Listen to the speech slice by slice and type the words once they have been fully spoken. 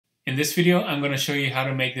In this video, I'm going to show you how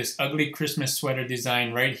to make this ugly Christmas sweater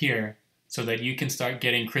design right here so that you can start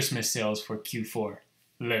getting Christmas sales for Q4.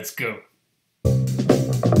 Let's go!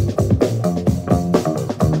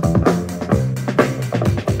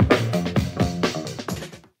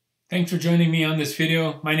 Thanks for joining me on this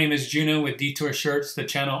video. My name is Juno with Detour Shirts, the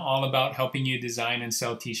channel all about helping you design and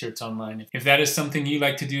sell t-shirts online. If that is something you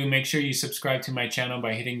like to do, make sure you subscribe to my channel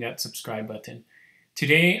by hitting that subscribe button.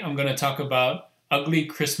 Today, I'm going to talk about ugly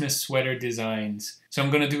Christmas sweater designs. So I'm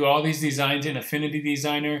going to do all these designs in Affinity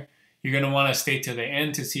Designer. You're going to want to stay to the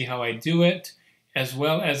end to see how I do it, as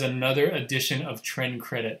well as another edition of trend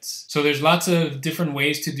credits. So there's lots of different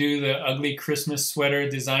ways to do the ugly Christmas sweater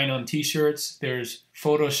design on t-shirts. There's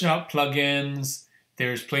Photoshop plugins.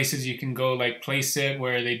 There's places you can go like Placeit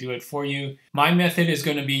where they do it for you. My method is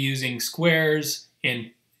going to be using squares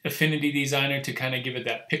in Affinity Designer to kind of give it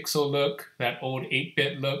that pixel look, that old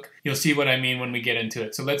 8-bit look. You'll see what I mean when we get into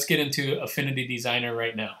it. So let's get into Affinity Designer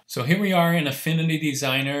right now. So here we are in Affinity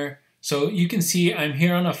Designer. So you can see I'm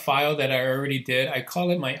here on a file that I already did. I call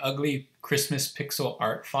it my ugly Christmas pixel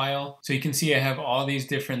art file. So you can see I have all these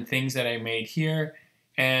different things that I made here,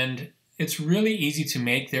 and it's really easy to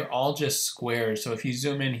make. They're all just squares. So if you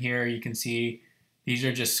zoom in here, you can see these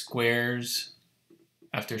are just squares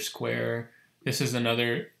after square. This is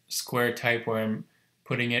another square type where I'm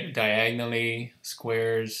putting it diagonally,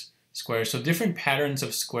 squares, squares. So different patterns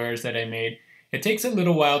of squares that I made. It takes a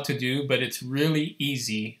little while to do, but it's really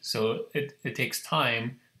easy. So it takes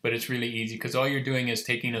time, but it's really easy because all you're doing is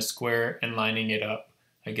taking a square and lining it up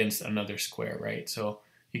against another square, right? So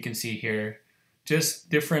you can see here,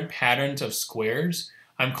 just different patterns of squares.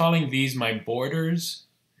 I'm calling these my borders.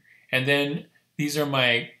 And then these are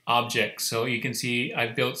my objects. So you can see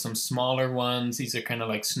I've built some smaller ones. These are kind of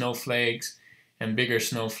like snowflakes and bigger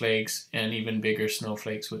snowflakes and even bigger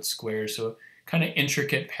snowflakes with squares. So kind of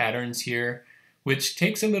intricate patterns here, which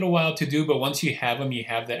takes a little while to do, but once you have them, you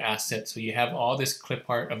have the asset. So you have all this clip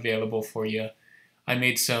art available for you. I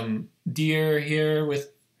made some deer here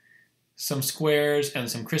with some squares and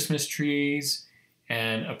some Christmas trees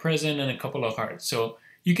and a present and a couple of hearts. So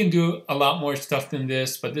you can do a lot more stuff than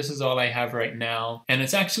this, but this is all I have right now. And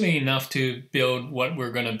it's actually enough to build what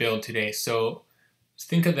we're going to build today. So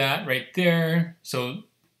think of that right there. So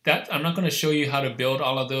that I'm not going to show you how to build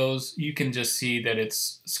all of those. You can just see that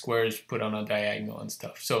it's squares put on a diagonal and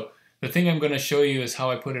stuff. So the thing I'm going to show you is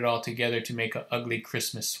how I put it all together to make an ugly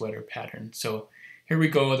Christmas sweater pattern. So here we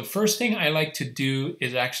go. The first thing I like to do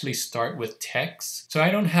is actually start with text. So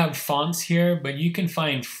I don't have fonts here, but you can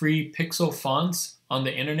find free pixel fonts on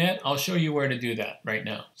the internet. I'll show you where to do that right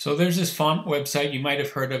now. So there's this font website, you might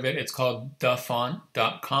have heard of it. It's called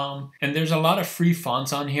thefont.com. And there's a lot of free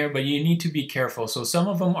fonts on here, but you need to be careful. So some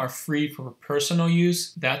of them are free for personal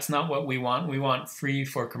use. That's not what we want. We want free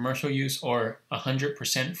for commercial use or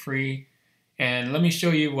 100% free. And let me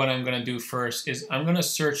show you what I'm going to do first is I'm going to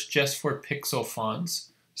search just for pixel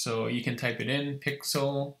fonts. So you can type it in,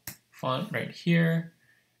 pixel font right here.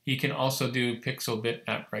 You can also do pixel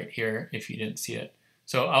bitmap right here if you didn't see it.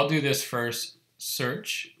 So I'll do this first,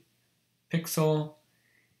 search pixel,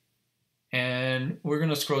 and we're going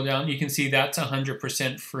to scroll down. You can see that's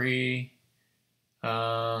 100% free.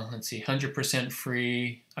 Let's see, 100%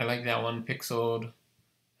 free. I like that one, pixeled.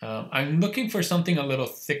 I'm looking for something a little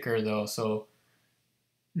thicker though, so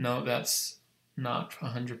no, that's not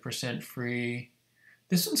 100% free.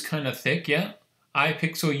 This one's kind of thick, yeah.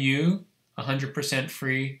 iPixel 100%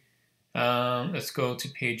 free. Let's go to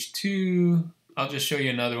page 2. I'll just show you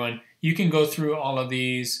another one. You can go through all of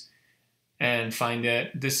these and find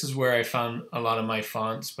it. This is where I found a lot of my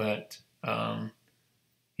fonts, but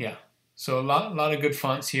yeah. So a lot of good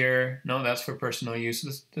fonts here. No, that's for personal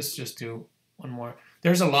use. Let's just do one more.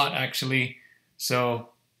 There's a lot actually.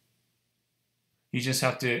 So you just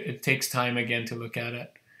have to, it takes time again to look at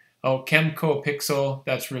it. Oh, Chemco Pixel,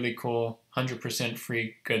 that's really cool. 100%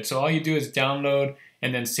 free, good. So all you do is download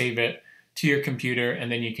and then save it to your computer and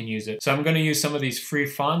then you can use it. So I'm going to use some of these free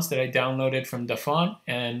fonts that I downloaded from the font,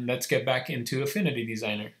 and let's get back into Affinity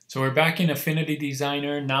Designer. So we're back in Affinity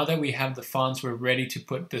Designer. Now that we have the fonts, we're ready to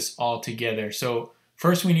put this all together. So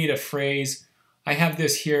first we need a phrase. I have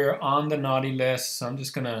this here on the naughty list, so I'm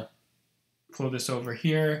just going to pull this over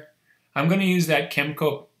here. I'm going to use that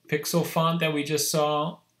Chemco Pixel font that we just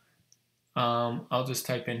saw. I'll just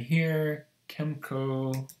type in here,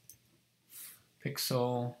 Chemco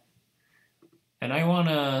Pixel, and I want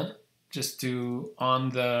to just do on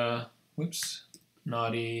the,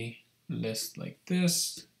 naughty list like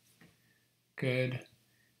this. Good.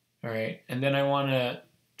 All right, and then I want to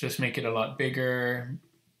just make it a lot bigger,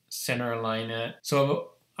 center align it.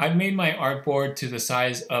 So I've made my artboard to the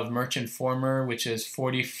size of Merchant Former, which is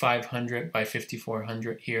 4500 by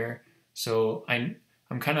 5400 here. So I'm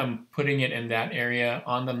kind of putting it in that area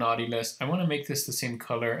on the naughty list. I want to make this the same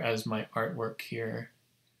color as my artwork here.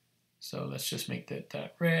 So let's just make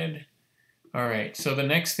that red. All right, so the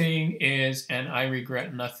next thing is, and I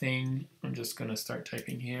regret nothing. I'm just gonna start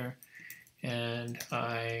typing here. And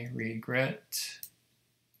I regret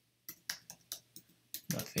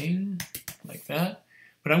nothing, like that.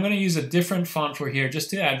 But I'm gonna use a different font for here just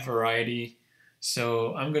to add variety.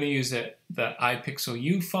 So I'm gonna use the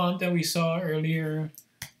iPixel-U font that we saw earlier.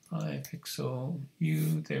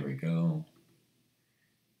 iPixel-U, there we go.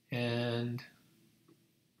 And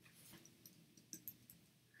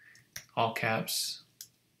all caps,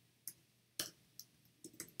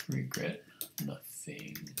 regret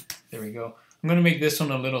nothing. There we go. I'm going to make this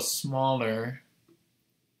one a little smaller,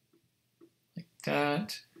 like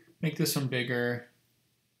that. Make this one bigger,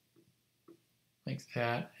 like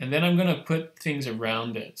that. And then I'm going to put things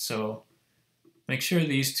around it. So make sure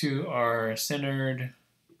these two are centered.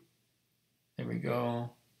 There we go.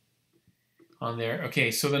 On there.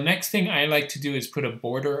 Okay, so the next thing I like to do is put a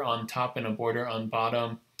border on top and a border on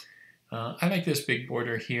bottom. I like this big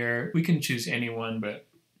border here. We can choose any one, but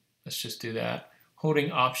let's just do that.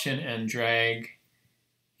 Holding Option and drag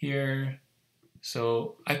here.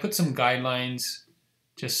 So I put some guidelines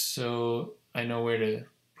just so I know where to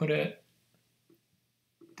put it.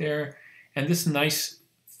 There. And this nice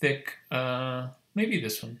thick, maybe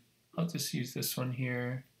this one. I'll just use this one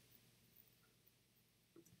here.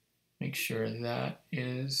 Make sure that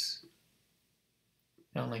is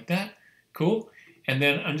down like that. Cool. And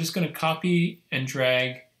then I'm just going to copy and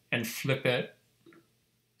drag and flip it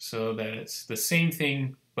so that it's the same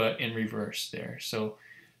thing but in reverse there. So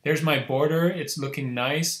there's my border. It's looking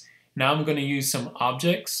nice. Now I'm going to use some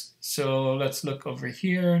objects. So let's look over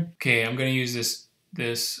here. Okay, I'm going to use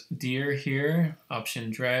this deer here.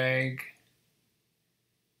 Option drag.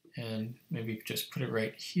 And maybe just put it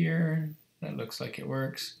right here. That looks like it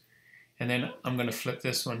works. And then I'm going to flip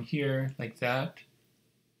this one here like that.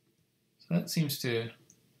 That seems to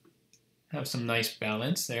have some nice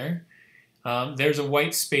balance there. There's a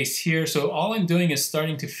white space here. So all I'm doing is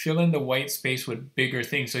starting to fill in the white space with bigger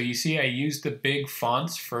things. So you see I used the big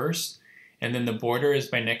fonts first, and then the border is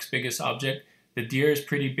my next biggest object. The deer is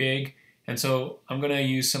pretty big. And so I'm going to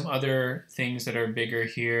use some other things that are bigger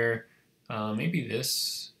here. Maybe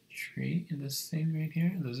this tree in this thing right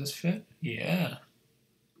here. Does this fit? Yeah.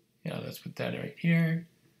 Yeah, let's put that right here.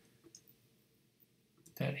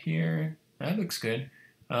 That here. That looks good.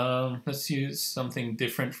 Let's use something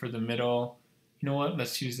different for the middle. You know what?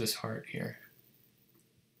 Let's use this heart here.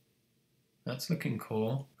 That's looking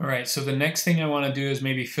cool. All right, so the next thing I want to do is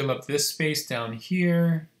maybe fill up this space down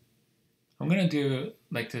here. I'm going to do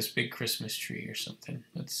like this big Christmas tree or something.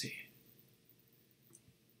 Let's see.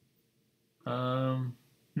 No,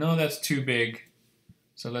 that's too big.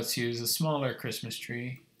 So let's use a smaller Christmas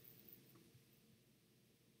tree.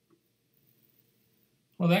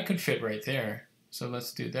 Well, that could fit right there. So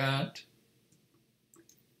let's do that.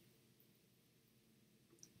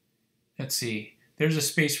 Let's see. There's a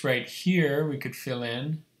space right here we could fill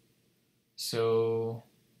in. So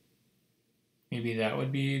maybe that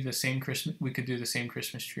would be the same Christmas. We could do the same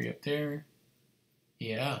Christmas tree up there.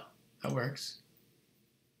 Yeah, that works.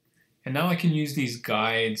 And now I can use these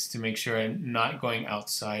guides to make sure I'm not going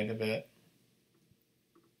outside of it.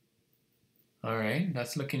 All right,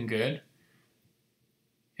 that's looking good.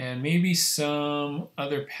 And maybe some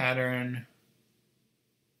other pattern,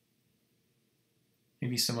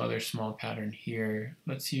 maybe some other small pattern here.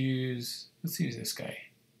 Let's use this guy.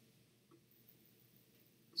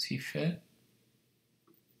 Does he fit?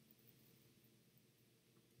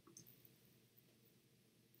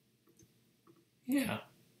 Yeah.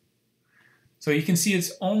 So you can see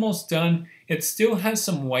it's almost done. It still has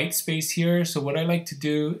some white space here. So what I like to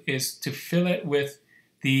do is to fill it with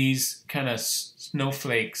these kind of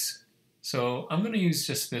snowflakes. So I'm going to use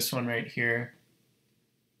just this one right here.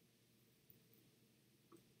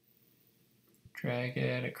 Drag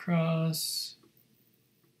it across.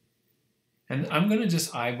 And I'm going to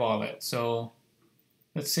just eyeball it. So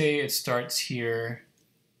let's say it starts here.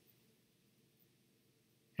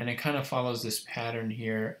 And it kind of follows this pattern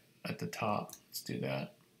here at the top. Let's do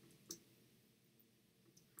that.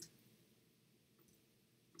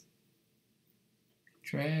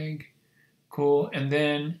 Drag. Cool. And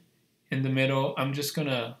then in the middle, I'm just going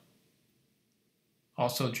to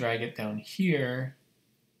also drag it down here.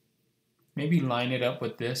 Maybe line it up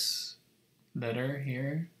with this letter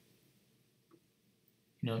here.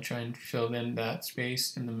 You know, try and fill in that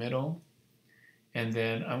space in the middle. And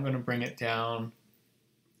then I'm going to bring it down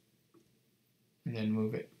and then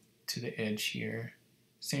move it to the edge here.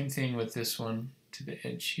 Same thing with this one to the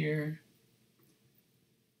edge here.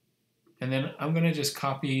 And then I'm going to just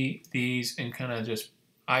copy these and kind of just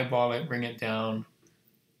eyeball it, bring it down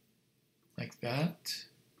like that.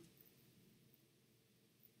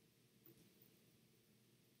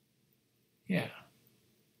 Yeah.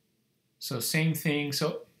 So same thing.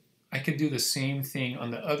 So I could do the same thing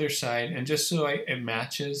on the other side, and just so it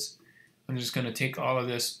matches, I'm just going to take all of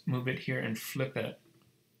this, move it here, and flip it.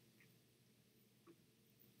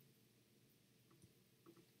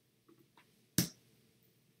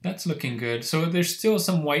 That's looking good. So there's still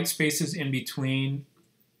some white spaces in between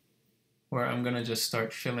where I'm going to just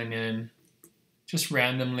start filling in. Just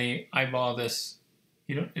randomly eyeball this.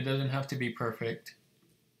 It doesn't have to be perfect.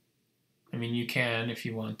 I mean, you can if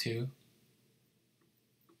you want to.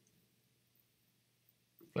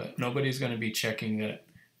 But nobody's going to be checking that,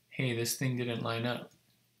 hey, this thing didn't line up.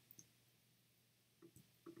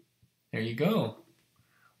 There you go.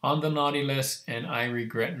 On the naughty list, and I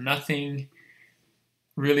regret nothing.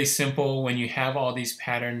 Really simple. When you have all these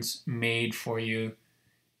patterns made for you,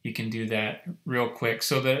 you can do that real quick.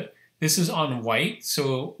 So this is on white.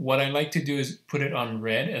 So what I like to do is put it on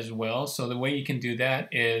red as well. So the way you can do that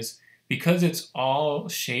is, because it's all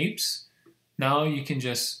shapes, now you can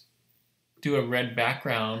just do a red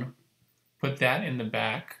background, put that in the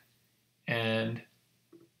back, and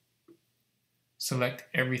select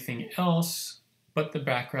everything else but the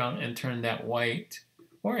background and turn that white,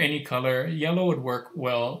 or any color. Yellow would work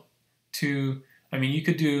well too. I mean, you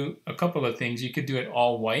could do a couple of things. You could do it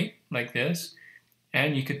all white like this,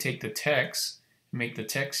 and you could take the text and make the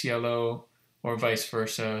text yellow, or vice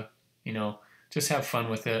versa. Just have fun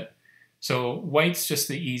with it. So white's just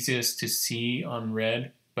the easiest to see on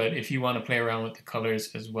red, but if you want to play around with the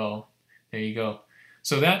colors as well, there you go.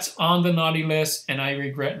 So that's on the naughty list, and I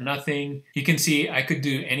regret nothing. You can see I could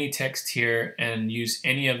do any text here and use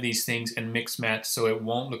any of these things and mix match, so it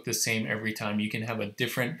won't look the same every time. You can have a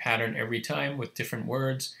different pattern every time with different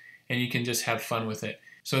words, and you can just have fun with it.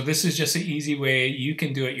 So this is just an easy way you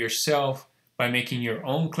can do it yourself by making your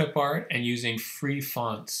own clip art and using free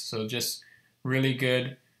fonts. So just really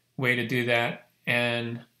good way to do that,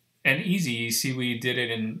 and easy. You see, we did it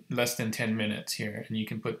in less than 10 minutes here, and you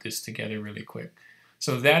can put this together really quick.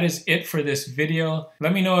 So that is it for this video.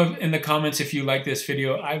 Let me know in the comments if you like this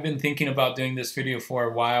video. I've been thinking about doing this video for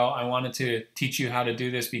a while. I wanted to teach you how to do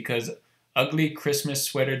this because ugly Christmas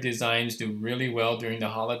sweater designs do really well during the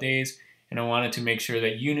holidays, and I wanted to make sure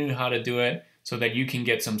that you knew how to do it so that you can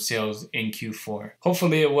get some sales in Q4.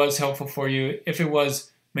 Hopefully it was helpful for you. If it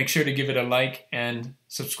was, make sure to give it a like and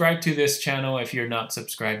subscribe to this channel if you're not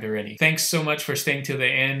subscribed already. Thanks so much for staying till the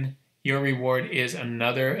end. Your reward is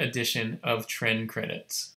another edition of Trend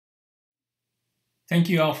Credits. Thank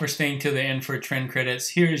you all for staying till the end for Trend Credits.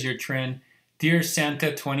 Here's your trend, Dear Santa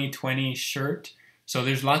 2020 shirt. So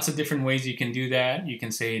there's lots of different ways you can do that. You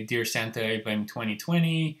can say, Dear Santa, I blame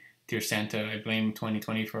 2020. Dear Santa, I blame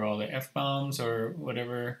 2020 for all the F-bombs or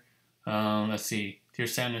whatever. Let's see. Dear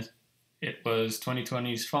Santa, it was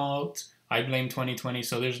 2020's fault. I blame 2020.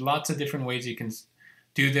 So there's lots of different ways you can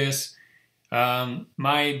do this.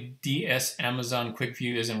 My DS Amazon Quick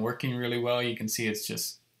View isn't working really well. You can see it's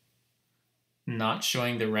just not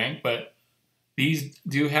showing the rank, but these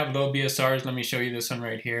do have low BSRs. Let me show you this one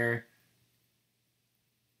right here.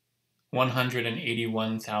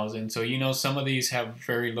 181,000. So some of these have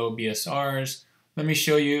very low BSRs. Let me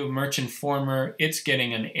show you Merch Informer. It's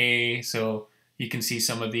getting an A, so you can see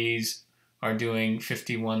some of these are doing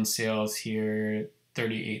 51 sales here,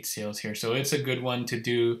 38 sales here. So it's a good one to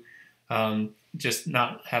do. Just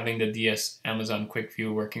not having the DS Amazon Quick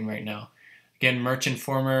View working right now. Again, Merch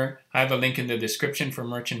Informer, I have a link in the description for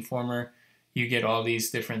Merch Informer. You get all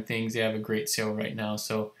these different things. They have a great sale right now.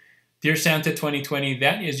 So Dear Santa 2020,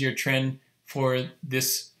 that is your trend for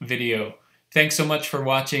this video. Thanks so much for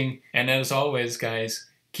watching. And as always, guys,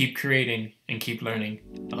 keep creating and keep learning.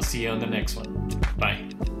 I'll see you on the next one.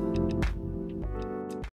 Bye.